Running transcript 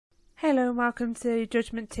Hello and welcome to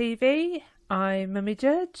Judgment TV. I'm Mummy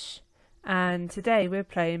Judge and today we're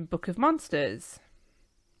playing Book of Monsters.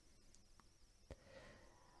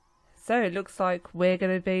 So it looks like we're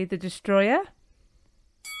going to be the destroyer.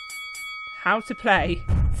 How to play.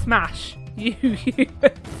 Smash. You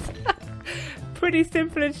humans. Pretty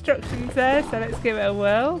simple instructions there, so let's give it a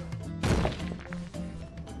whirl.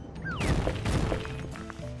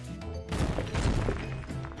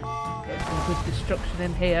 Get some good destruction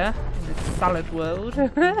in here, in the salad world.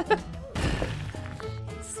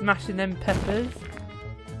 Smashing them peppers.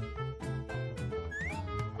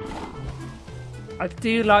 I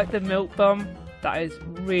do like the milk bomb, that is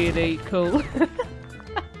really cool. So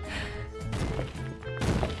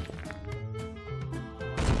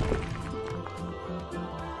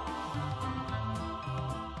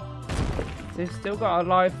we've still got our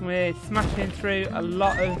life and we're smashing through a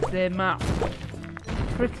lot of the map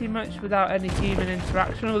pretty much without any human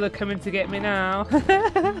interaction. Oh, they're coming to get me now.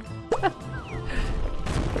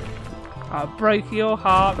 I broke your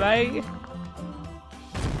heart, mate.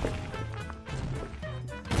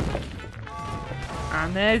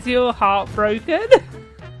 And there's your heart broken.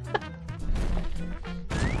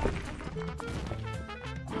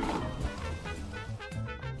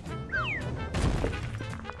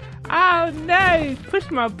 Oh no!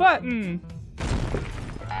 Push my button!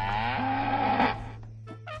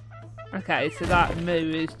 Okay, so that moo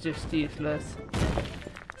is just useless.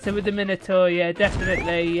 So with the Minotaur, yeah,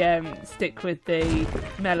 definitely stick with the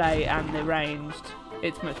melee and the ranged.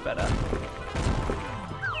 It's much better.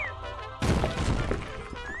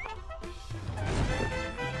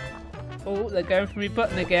 Oh, they're going for my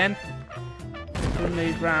button again. I'm going to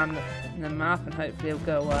move around the map and hopefully it'll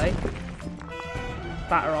go away.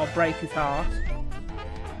 Batter, I'll break his heart.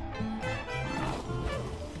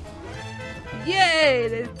 Yay!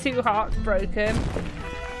 There's 2 hearts broken.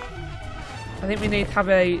 I think we need to have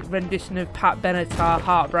a rendition of Pat Benatar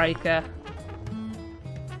Heartbreaker.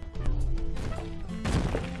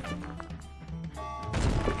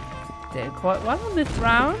 Doing quite well on this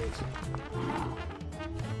round.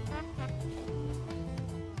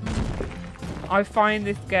 I find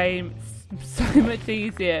this game so much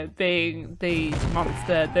easier being the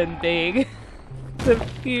monster than being the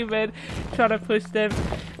human trying to push them.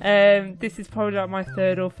 This is probably like my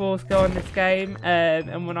 3rd or 4th go on this game,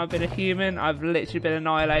 and when I've been a human I've literally been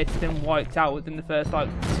annihilated and wiped out within the first like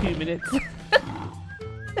 2 minutes.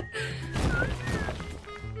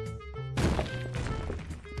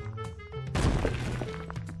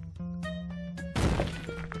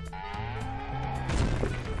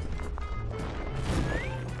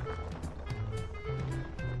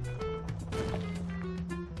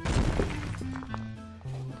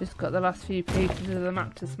 Just got the last few pieces of the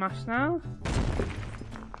map to smash now.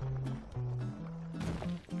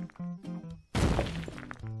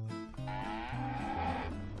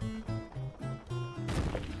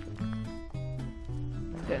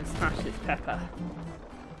 Let's go and smash this pepper.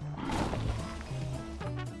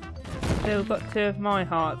 Still got 2 of my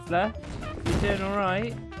hearts left. You're doing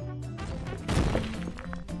alright.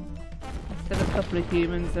 Still a couple of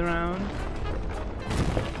humans around.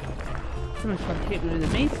 Someone's trying to hit me with a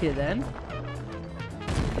meteor then.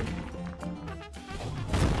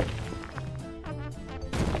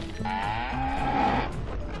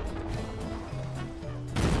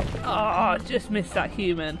 Oh, just missed that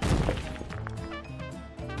human.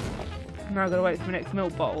 Now I've got to wait for my next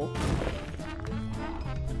milk bottle.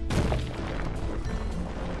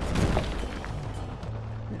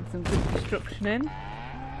 Get some good destruction in.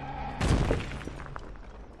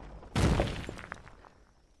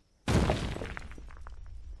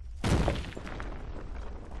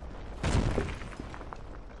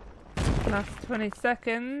 Last 20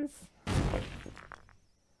 seconds.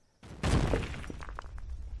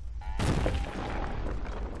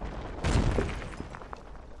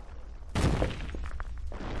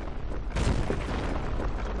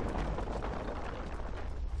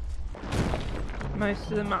 Most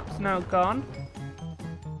of the map's now gone.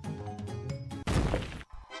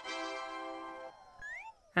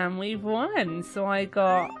 And we've won. So I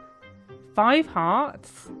got 5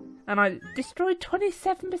 hearts. And I destroyed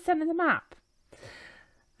 27% of the map.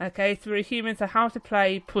 Okay, so we're a human, so how to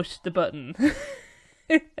play, push the button.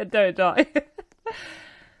 And don't die.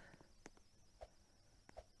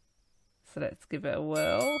 So let's give it a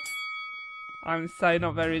whirl. I'm so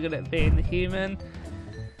not very good at being the human.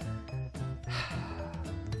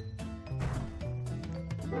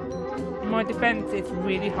 In my defense, it's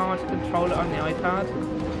really hard to control it on the iPad.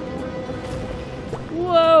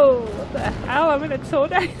 Whoa! What the hell? I'm in a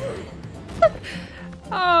tornado.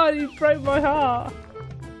 Oh, you broke my heart.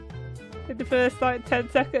 in the first like 10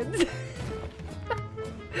 seconds.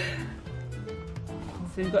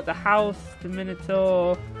 So we've got the house, the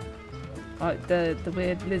minotaur, like the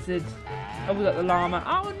weird lizard. Oh, we've got the llama.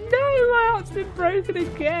 Oh no, my heart's been broken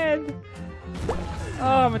again.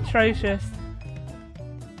 Oh, I'm atrocious.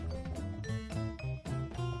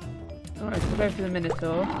 Alright, so we'll go for the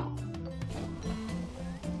minotaur.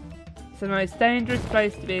 So the most dangerous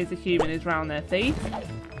place to be as a human is round their feet.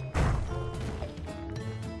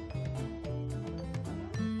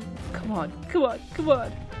 Come on, come on, come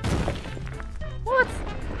on. What?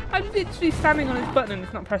 I'm literally standing on this button and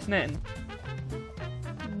it's not pressing in.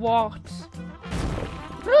 What?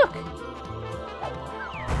 Look!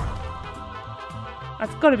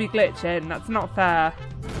 That's got to be glitching. That's not fair.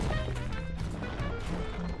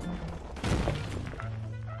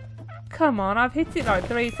 Come on, I've hit it like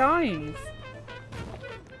 3 times.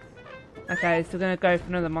 Okay, so we're going to go for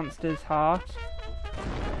another monster's heart.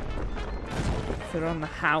 So we're on the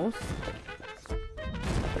house.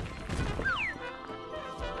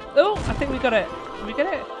 Oh, I think we got it. Did we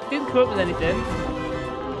get it? Didn't come up with anything.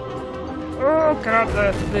 Oh god,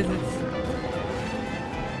 the lizards.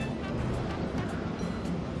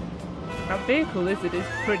 That vehicle lizard is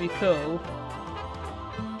pretty cool.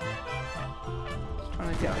 Just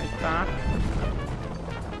trying to get on his back.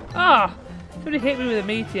 Ah! Somebody hit me with a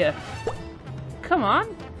meteor. Come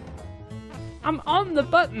on! I'm on the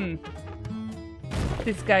button!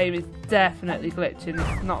 This game is definitely glitching.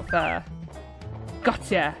 It's not fair.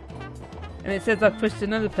 Gotcha! And it says I pushed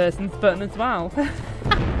another person's button as well.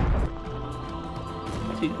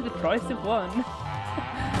 2 for the price of 1.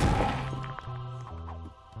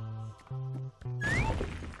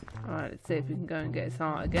 Alright, let's see if we can go and get his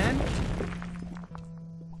heart again.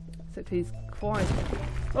 Except he's quite...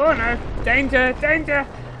 Oh no! Danger! Danger!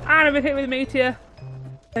 And I've been hit with a meteor!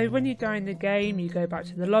 So when you go in the game, you go back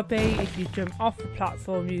to the lobby. If you jump off the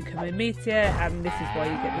platform, you become a meteor, and this is why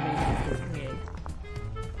you get the meteors hitting you.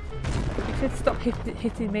 You should stop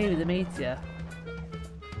hitting me with a meteor.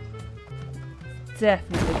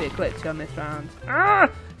 Definitely a bit glitchy on this round. Ah!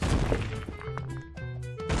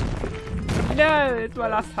 No, it's my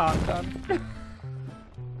last heart gone.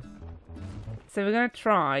 So we're going to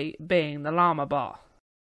try being the llama bot.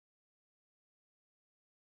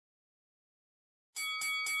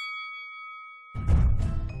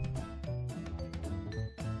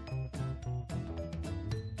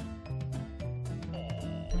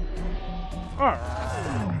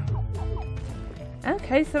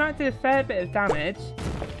 Okay, so that did a fair bit of damage,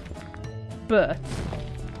 but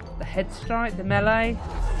the head strike, the melee,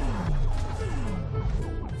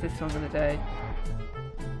 what's this one going to do?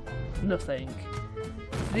 Nothing.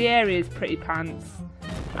 So the area is pretty pants,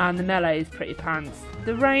 and the melee is pretty pants.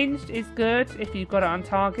 The ranged is good if you've got it on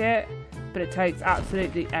target, but it takes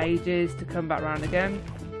absolutely ages to come back round again.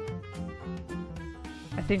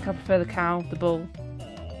 I think I prefer the cow, the bull.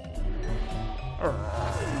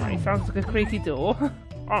 He sounds like a creaky door.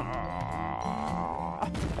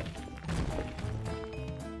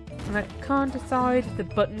 And I can't decide if the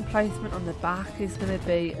button placement on the back is going to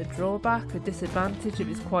be a drawback, a disadvantage, if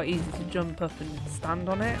it's quite easy to jump up and stand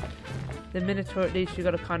on it. The Minotaur, at least you've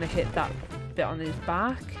got to kind of hit that bit on his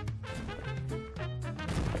back.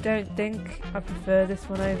 I don't think I prefer this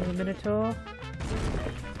one over the Minotaur.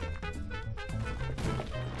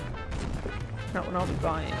 That one I'll be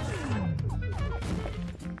buying.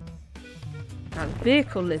 Now the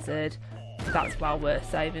vehicle lizard, that's well worth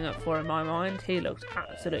saving up for in my mind. He looks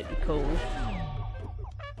absolutely cool.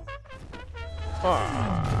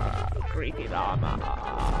 Oh, creaky llama.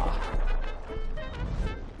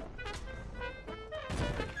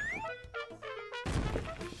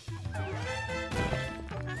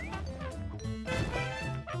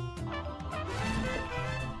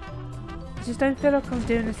 I just don't feel like I'm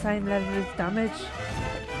doing the same level of damage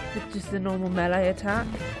with just the normal melee attack.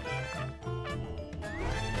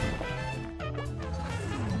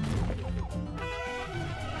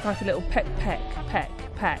 It's like a little peck, peck, peck,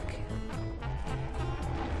 peck.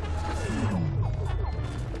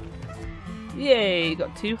 Yay,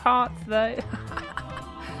 got 2 hearts though.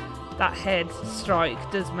 That head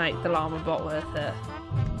strike does make the llama bot worth it.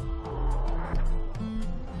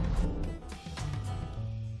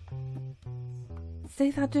 See,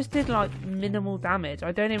 that just did like minimal damage.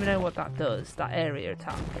 I don't even know what that does, that area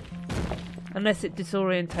attack. Unless it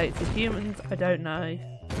disorientates the humans, I don't know.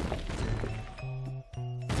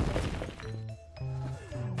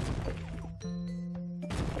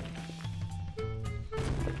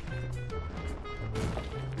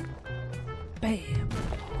 Bam!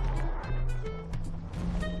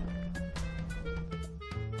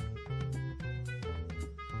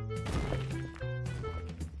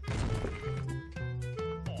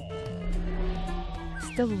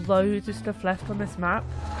 still loads of stuff left on this map.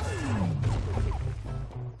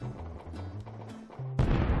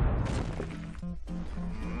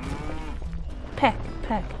 Peck,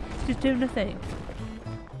 peck, just do nothing.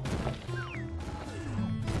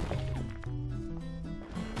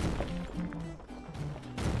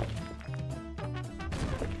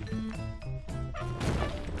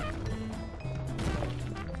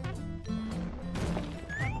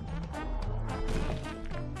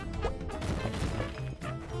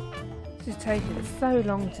 It's taking so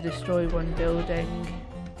long to destroy one building.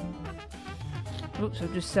 Oops,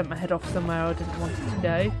 I've just sent my head off somewhere I didn't want it to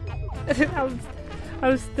go. I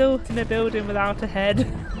was still in a building without a head.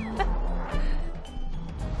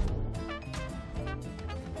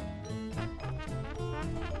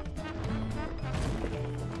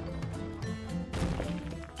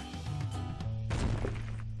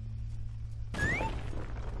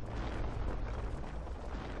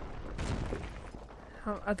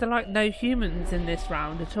 Are there like no humans in this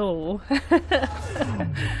round at all?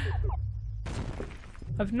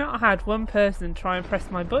 I've not had one person try and press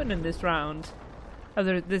my button in this round. Oh,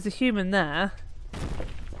 there's a human there.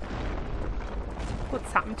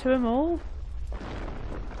 What's happened to them all?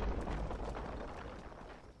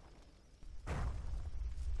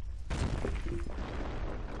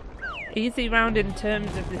 Easy round in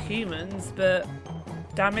terms of the humans, but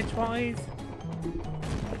damage-wise?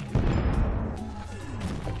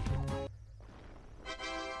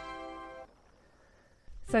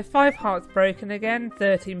 So 5 hearts broken again,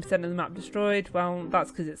 13% of the map destroyed. Well,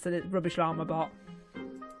 that's because it's a rubbish llama bot.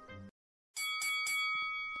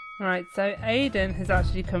 Alright, so Aiden has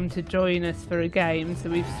actually come to join us for a game, so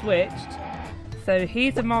we've switched. So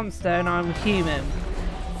he's a monster and I'm a human.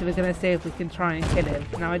 So we're going to see if we can try and kill him.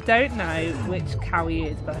 Now I don't know which cow he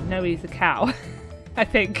is, but I know he's a cow. I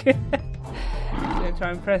think. I'm going to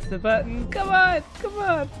try and press the button. Come on, come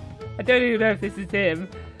on. I don't even know if this is him.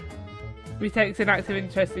 If he takes an active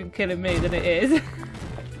interest in killing me, then it is.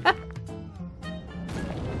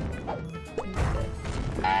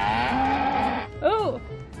 Oh,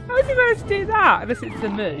 how has he managed to do that? Unless it's the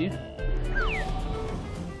move.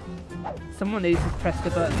 Someone needs to press the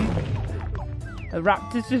button. A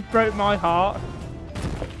raptor just broke my heart.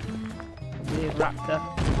 Weird raptor.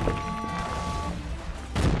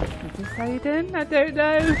 Is this Aiden? I don't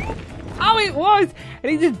know. Oh, it was!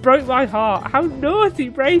 And he just broke my heart. How naughty,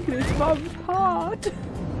 breaking his mum's heart.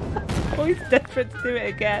 Oh, he's desperate to do it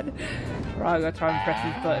again. Right, I'm going to try and press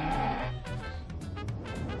his button.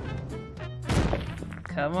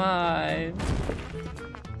 Come on.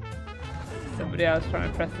 Somebody else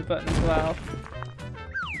trying to press the button as well.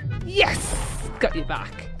 Yes! Got you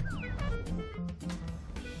back.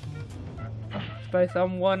 Both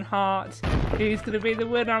on one heart. Who's going to be the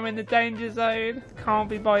winner? I'm in the danger zone. Can't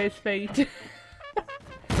be by his feet.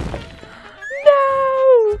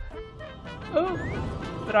 No! Oh,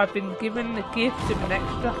 but I've been given the gift of an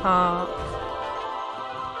extra heart.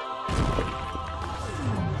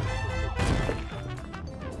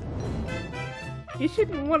 You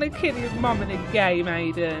shouldn't want to kill your mum in a game,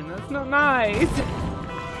 Aiden. That's not nice.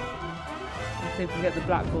 Let's see if we can get the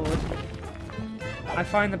blackboard. I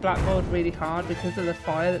find the blackboard really hard because of the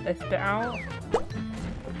fire that they spit out.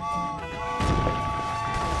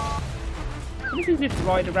 I think you just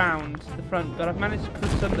ride around the front, but I've managed to push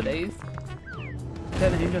some of these. I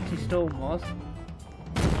don't know who Lucky Storm was.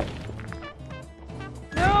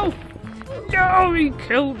 No! No, he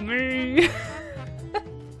killed me!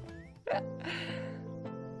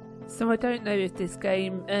 So I don't know if this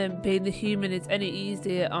game, being the human, is any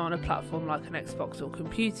easier on a platform like an Xbox or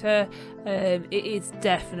computer. It is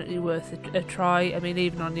definitely worth a try. I mean,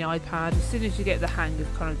 even on the iPad, as soon as you get the hang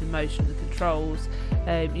of kind of the motion of the controls,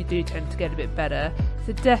 you do tend to get a bit better.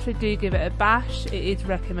 So definitely do give it a bash. It is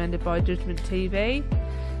recommended by Judgment TV.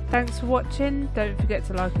 Thanks for watching. Don't forget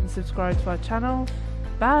to like and subscribe to our channel.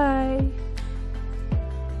 Bye!